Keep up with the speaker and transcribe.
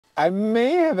I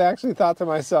may have actually thought to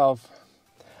myself,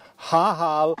 ha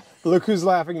ha, look who's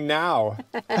laughing now.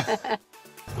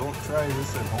 Don't try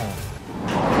this at home.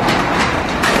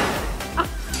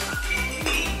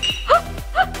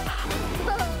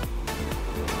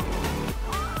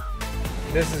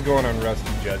 This is going on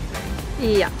Rusty Judgment.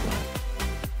 Yeah.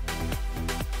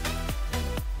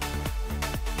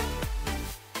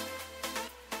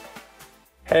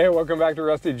 Hey, welcome back to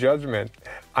Rusty Judgment.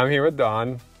 I'm here with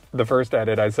Dawn. The first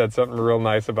edit, I said something real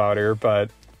nice about her, but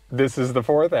this is the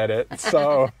fourth edit.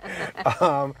 So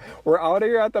we're out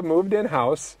here at the moved-in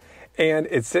house, and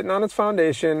it's sitting on its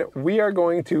foundation. We are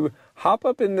going to hop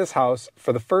up in this house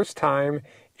for the first time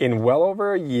in well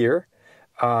over a year.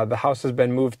 The house has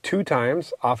been moved 2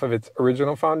 times off of its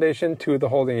original foundation to the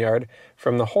holding yard,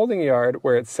 from the holding yard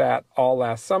where it sat all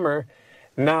last summer,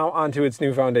 now onto its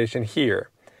new foundation here.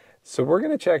 So we're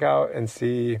going to check out and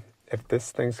see if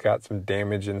this thing's got some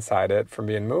damage inside it from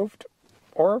being moved,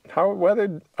 or how it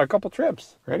weathered a couple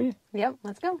trips. Ready? Yep,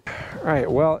 let's go. All right,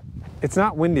 well, it's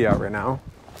not windy out right now,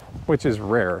 which is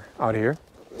rare out here.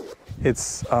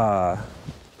 It's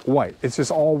white. It's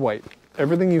just all white.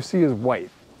 Everything you see is white.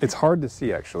 It's hard to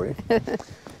see, actually.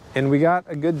 And we got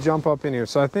a good jump up in here.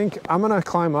 So I think I'm going to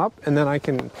climb up, and then I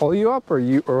can pull you up, or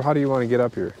how do you want to get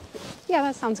up here? Yeah,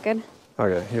 that sounds good.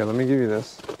 Okay, here, let me give you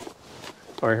this.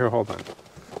 All right, here, hold on.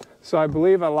 So I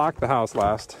believe I locked the house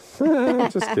last.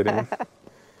 Just kidding.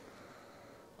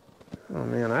 Oh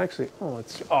man,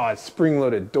 it's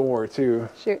spring-loaded door too.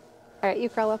 Shoot. All right, you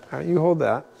crawl up. All right, you hold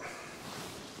that.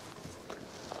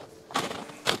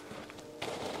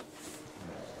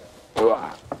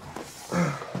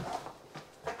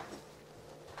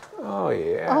 Oh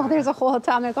yeah. Oh, there's a whole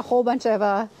bunch of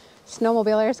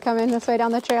snowmobilers coming this way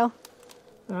down the trail.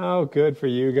 Oh, good for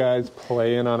you guys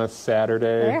playing on a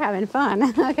Saturday. They're having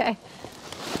fun. Okay.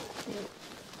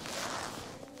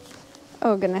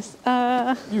 Oh, goodness.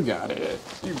 You got it.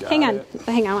 You got it. Hang on.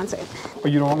 Hang on one second. Oh,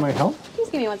 you don't want my help?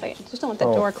 Just give me one second. Just don't let the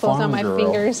door close on my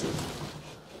fingers.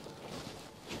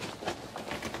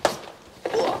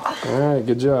 All right,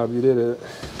 good job. You did it.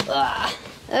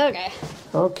 Okay.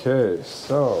 Okay,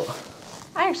 so.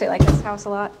 I actually like this house a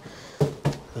lot.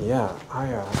 Yeah,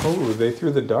 oh, they threw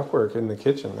the ductwork in the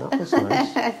kitchen. That was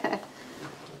nice.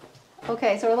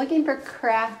 Okay, so we're looking for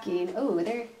cracking. Oh,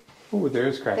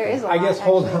 there's cracking. There is a lot, I guess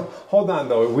hold on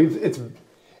though.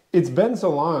 It's been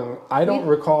so long. I don't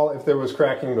recall if there was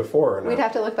cracking before or not. We'd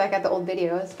have to look back at the old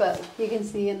videos, but you can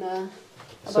see above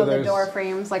the door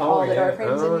frames, like all the door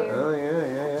frames in here. Oh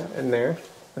yeah. And there.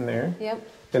 Yep.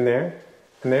 And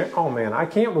there. Oh man, I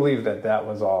can't believe that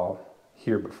was all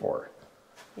here before.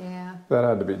 Yeah. That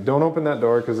had to be. Don't open that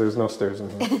door because there's no stairs in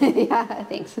here. Yeah,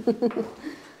 thanks.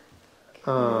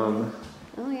 Oh,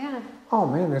 yeah. Oh,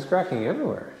 man, there's cracking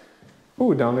everywhere.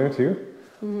 Ooh, down there too?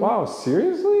 Mm-hmm. Wow,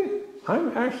 seriously?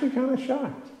 I'm actually kind of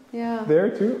shocked. Yeah. There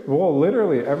too? Well,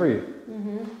 literally every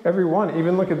one.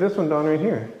 Even look at this one down right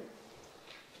here.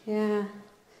 Yeah.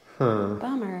 Huh.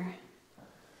 Bummer.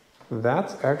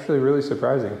 That's actually really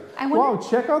surprising. Wow,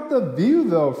 check out the view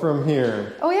though from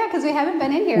here. Oh yeah, because we haven't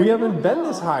been in here. We haven't been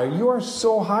this high. You are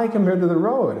so high compared to the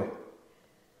road.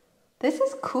 This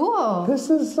is cool. This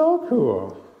is so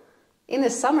cool. In the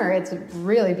summer, it's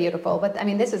really beautiful. But I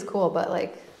mean, this is cool, but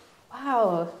like,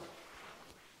 wow.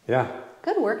 Yeah.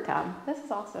 Good work, Tom. This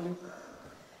is awesome.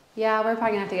 Yeah, we're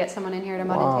probably gonna have to get someone in here to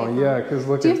mud and tape. Oh yeah, because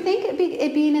look. Do you think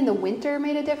it being in the winter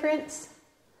made a difference?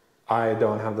 I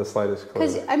don't have the slightest clue.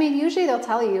 Because, I mean, usually they'll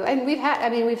tell you, and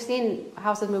we've seen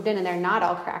houses moved in and they're not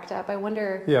all cracked up. I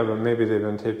wonder. Yeah, but maybe they've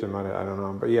been taped and mudded. I don't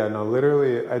know. But yeah, no,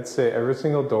 literally, I'd say every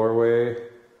single doorway,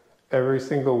 every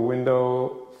single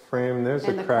window frame, there's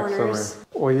a crack somewhere.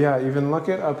 Well, yeah, even look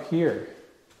at up here.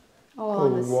 Oh,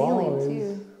 on the ceiling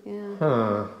too. Yeah.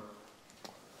 Huh.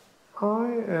 I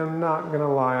am not going to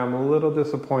lie. I'm a little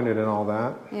disappointed in all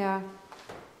that. Yeah.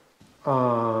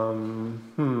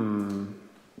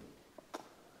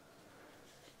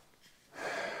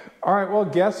 All right, well,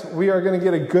 guess we are going to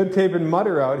get a good tape and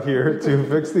mutter out here to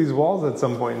fix these walls at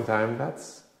some point in time.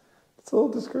 That's a little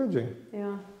discouraging. Yeah.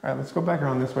 All right, let's go back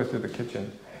around this way through the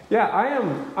kitchen. Yeah,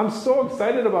 I'm so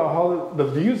excited about how the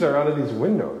views are out of these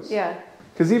windows. Yeah.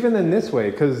 Because even in this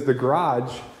way, because the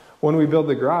garage, when we build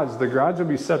the garage will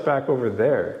be set back over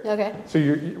there. Okay. So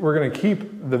we're going to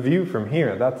keep the view from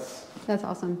here. That's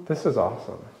awesome. This is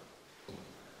awesome.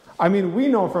 I mean, we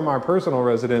know from our personal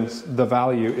residence the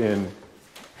value in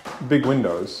big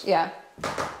windows. Yeah.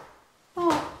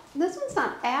 Oh, this one's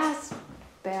not as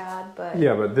bad, but...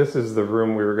 Yeah, but this is the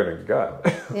room we were going to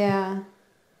gut. Yeah.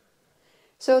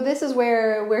 So this is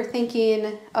where we're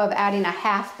thinking of adding a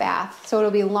half bath. So it'll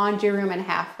be laundry room and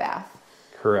half bath.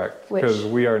 Correct. Because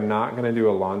we are not going to do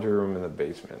a laundry room in the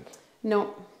basement.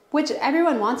 No. Which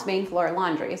everyone wants main floor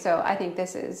laundry, so I think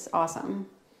this is awesome.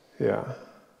 Yeah.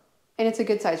 And it's a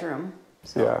good size room.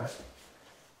 So. Yeah.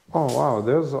 Oh, wow.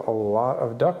 There's a lot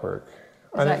of ductwork.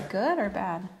 Is that good or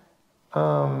bad?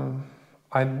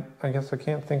 I guess I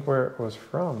can't think where it was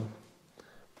from.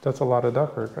 That's a lot of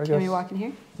ductwork, I guess. Can we walk in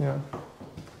here? Yeah.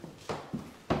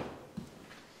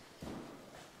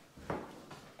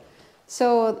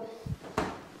 So...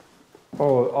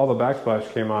 Oh, all the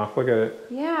backsplash came off. Look at it.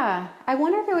 Yeah. I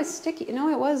wonder if it was sticky. No,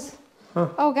 it was. Huh.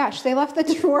 Oh, gosh. They left the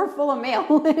drawer full of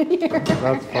mail in here.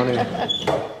 That's funny.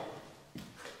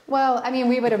 Well, I mean,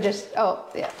 we would have just,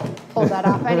 pulled that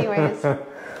off anyways.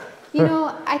 You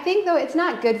know, I think, though, it's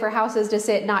not good for houses to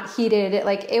sit not heated.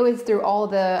 Like, it was through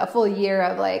a full year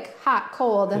of, like, hot,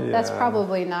 cold. Yeah. That's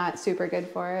probably not super good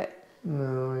for it.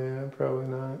 No, yeah, probably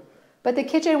not. But the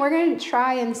kitchen, we're going to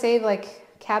try and save, like,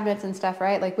 cabinets and stuff,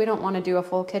 right? Like, we don't want to do a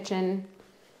full kitchen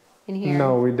in here.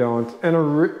 No, we don't. And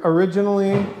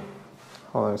originally,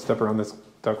 hold on, step around this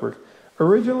ductwork.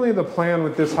 Originally, the plan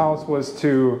with this house was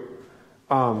to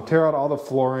tear out all the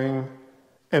flooring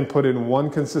and put in one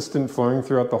consistent flooring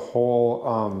throughout the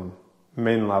whole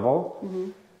main level. Mm-hmm.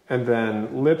 And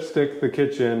then lipstick the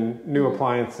kitchen, new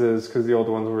appliances, because the old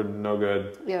ones were no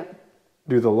good. Yeah.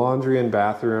 Do the laundry and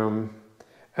bathroom,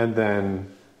 and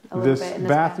then this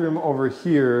bathroom over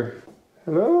here.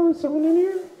 Hello, is someone in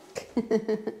here?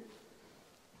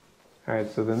 All right,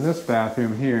 so then this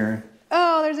bathroom here.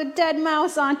 Oh, there's a dead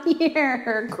mouse on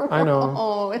here. Gross. I know.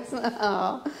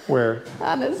 Oh. Where?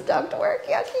 On this ductwork,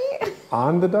 yucky.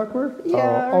 On the ductwork?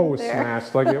 Yeah. Oh,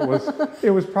 smashed. Like it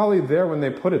was probably there when they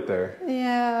put it there.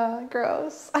 Yeah,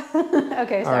 gross.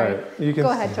 Okay, sorry. All right, you can. Go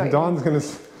ahead, Tori. I'm gonna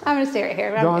stay right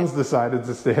here. Dawn's decided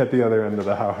to stay at the other end of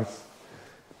the house.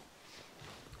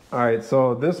 All right,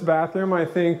 so this bathroom, I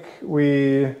think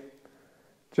we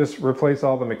just replace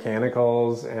all the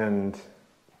mechanicals and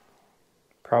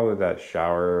probably that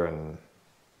shower and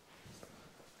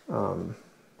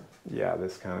yeah,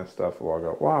 this kind of stuff will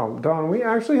go. Wow, Dawn, we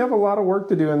actually have a lot of work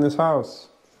to do in this house.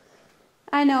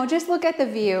 I know, just look at the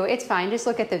view. It's fine, just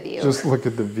look at the view. Just look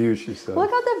at the view, she said.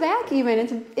 Look out the back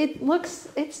even.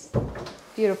 It's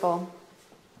beautiful.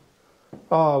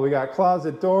 Oh, we got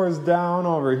closet doors down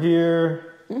over here.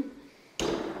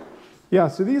 Yeah,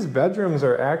 so these bedrooms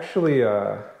are actually,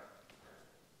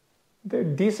 they're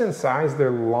decent size.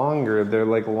 They're longer. They're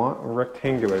like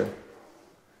rectangular.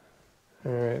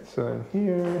 All right, so then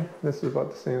here, this is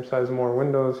about the same size, more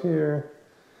windows here.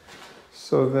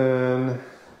 So then,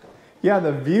 yeah,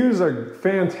 the views are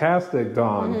fantastic,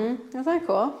 Dawn. Mm-hmm. Isn't that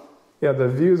cool? Yeah, the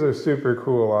views are super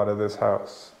cool out of this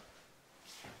house.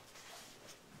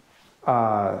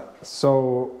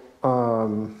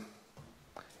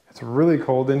 It's really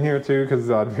cold in here too,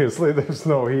 because obviously there's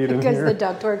no heat in here. Because the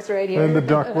ductwork's right here. And the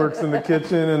ductwork's in the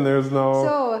kitchen, and there's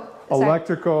no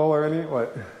electrical or any,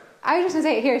 what? I was just gonna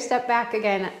say, here, step back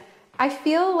again. I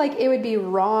feel like it would be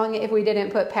wrong if we didn't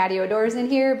put patio doors in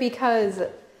here, because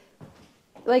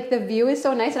like the view is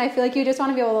so nice, and I feel like you just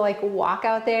want to be able to like walk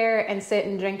out there and sit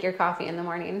and drink your coffee in the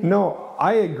morning. No,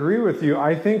 I agree with you.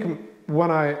 I think when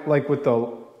with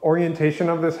the orientation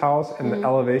of this house and the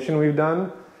elevation we've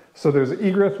done, so there's an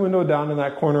egress window down in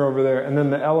that corner over there, and then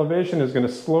the elevation is going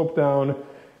to slope down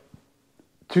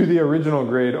to the original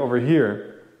grade over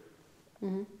here.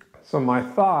 Mm-hmm. So my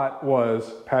thought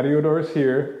was patio doors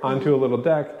here onto a little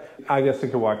deck. I guess it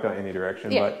could walk down any direction,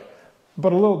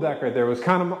 but a little deck right there was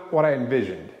kind of what I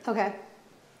envisioned. Okay.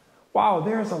 Wow,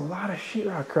 there's a lot of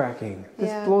sheetrock cracking.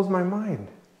 This blows my mind.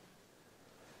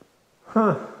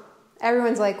 Huh.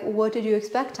 Everyone's like, what did you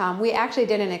expect, Tom? We actually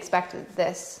didn't expect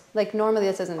this. Like, normally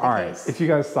this isn't the case. If you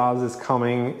guys saw this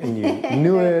coming and you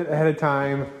knew it ahead of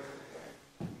time,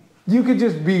 you could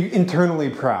just be internally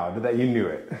proud that you knew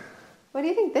it. What do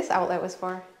you think this outlet was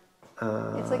for?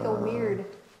 It's like a weird...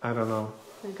 I don't know.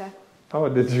 Okay. Oh,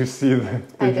 did you see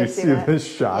this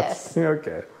shot? Yes.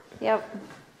 Okay. Yep.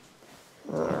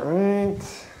 All right.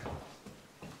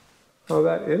 Oh,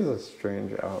 that is a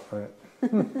strange outlet.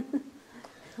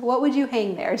 What would you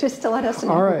hang there, just to let us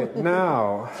know? All right,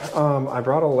 now, I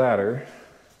brought a ladder.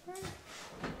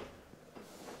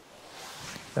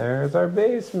 There's our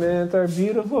basement, our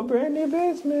beautiful brand new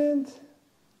basement.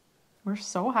 We're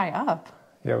so high up.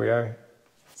 Yeah, we are.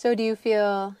 So do you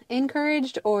feel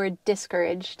encouraged or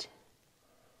discouraged?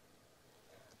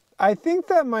 I think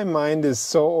that my mind is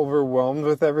so overwhelmed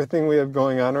with everything we have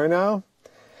going on right now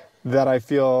that I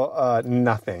feel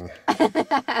nothing.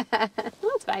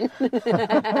 That's fine.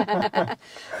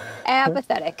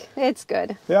 Apathetic. It's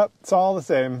good. Yep, it's all the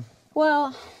same.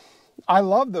 Well, I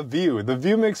love the view. The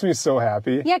view makes me so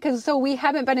happy. Yeah, because so we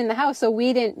haven't been in the house, so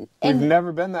we didn't. We've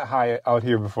never been that high out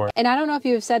here before. And I don't know if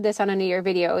you've said this on any of your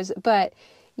videos, but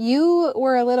you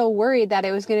were a little worried that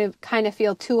it was going to kind of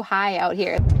feel too high out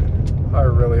here. I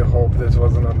really hope this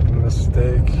wasn't a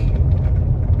mistake.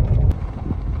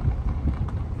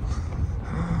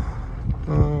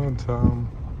 Oh, Tom.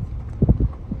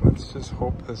 Let's just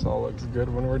hope this all looks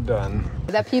good when we're done.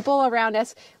 The people around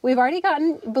us, we've already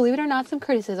gotten, believe it or not, some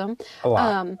criticism. A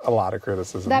lot of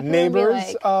criticism. Neighbors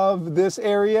like, of this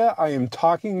area, I am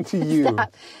talking to you.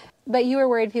 Stop. But you were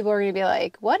worried people were going to be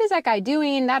like, what is that guy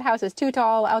doing? That house is too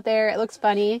tall out there. It looks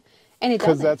funny. And it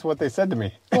doesn't. Because that's what they said to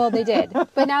me. Well, they did.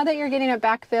 But now that you're getting it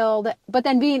backfilled, but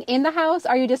then being in the house,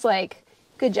 are you just like,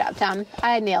 good job, Tom.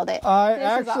 I nailed it.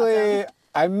 Awesome.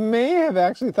 I may have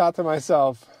actually thought to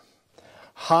myself,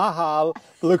 ha,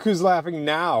 look who's laughing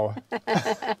now.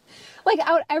 Like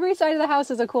out every side of the house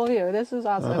is a cool view. This is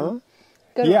awesome.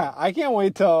 Good one. I can't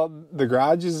wait till the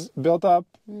garage is built up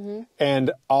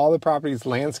and all the property's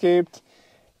landscaped.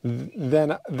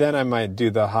 Then I might do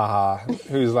the ha,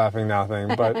 who's laughing now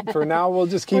thing. But for now, we'll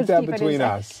just keep that between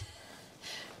us.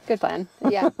 Good plan.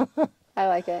 Yeah, I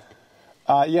like it.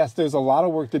 Yes, there's a lot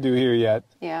of work to do here yet.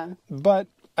 Yeah. But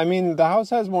I mean, the house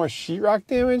has more sheetrock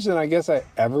damage than I guess I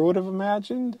ever would have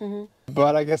imagined.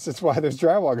 But I guess that's why there's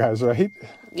drywall guys, right?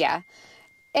 Yeah.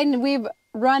 And we've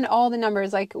run all the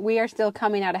numbers. Like, we are still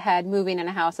coming out ahead moving in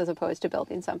a house as opposed to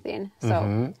building something.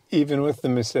 So even with the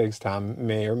mistakes Tom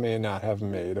may or may not have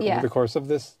made over the course of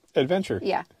this adventure.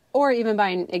 Yeah. Or even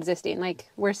buying existing.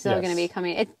 Like, we're still going to be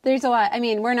coming. There's a lot. I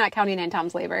mean, we're not counting in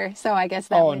Tom's labor. So I guess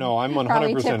that no, I'm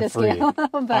 100% free.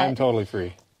 I'm totally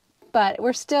free. But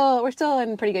we're still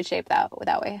in pretty good shape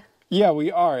that way. Yeah, we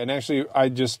are. And actually, I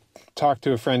just talked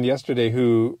to a friend yesterday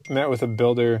who met with a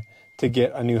builder to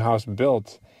get a new house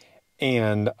built,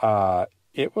 and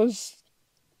it was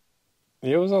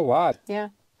a lot. Yeah.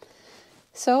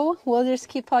 So we'll just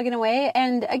keep plugging away,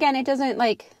 and again, it doesn't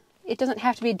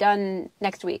have to be done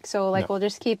next week. So we'll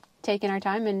just keep taking our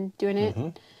time and doing it,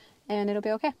 and it'll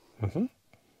be okay.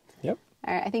 Yep.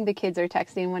 All right, I think the kids are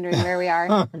texting, wondering where we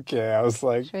are. Okay, I was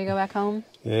like... Should we go back home?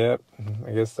 Yep,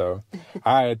 I guess so.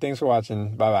 All right, thanks for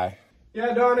watching. Bye-bye.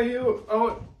 Yeah, Dawn, are you...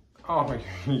 Oh my God,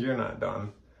 you're not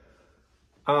done.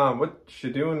 What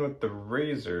you doing with the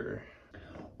razor?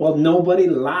 Well, nobody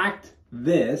liked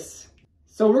this,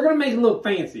 so we're going to make it a little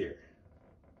fancier.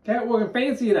 Okay, we're going to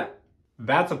fancy it up.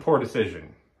 That's a poor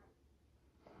decision.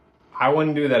 I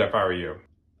wouldn't do that if I were you.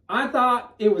 I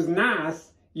thought it was nice.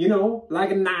 You know,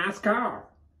 like a nice car.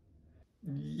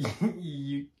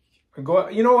 You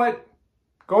know what?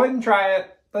 Go ahead and try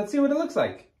it. Let's see what it looks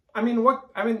like.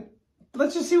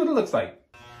 Let's just see what it looks like.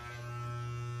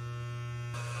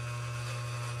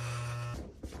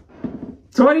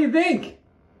 So what do you think?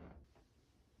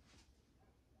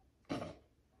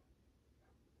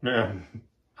 Man,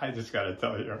 I just gotta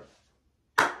tell you.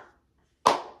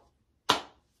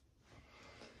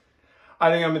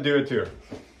 I think I'm gonna do it too.